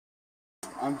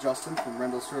I'm Justin from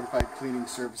Rendall Certified Cleaning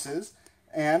Services,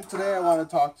 and today I want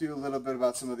to talk to you a little bit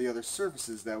about some of the other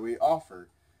services that we offer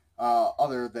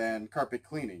other than carpet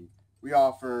cleaning. We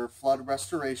offer flood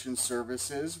restoration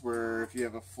services where if you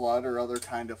have a flood or other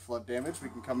kind of flood damage, we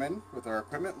can come in with our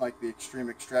equipment like the Extreme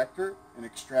Extractor and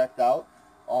extract out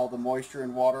all the moisture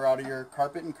and water out of your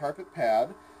carpet and carpet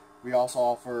pad. We also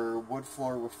offer wood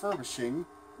floor refurbishing,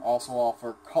 also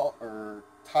offer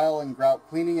tile and grout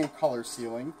cleaning and color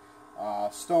sealing,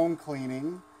 stone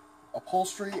cleaning,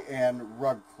 upholstery, and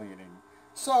rug cleaning.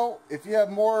 So if you have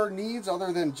more needs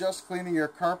other than just cleaning your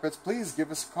carpets, please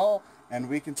give us a call and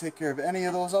we can take care of any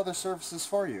of those other services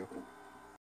for you.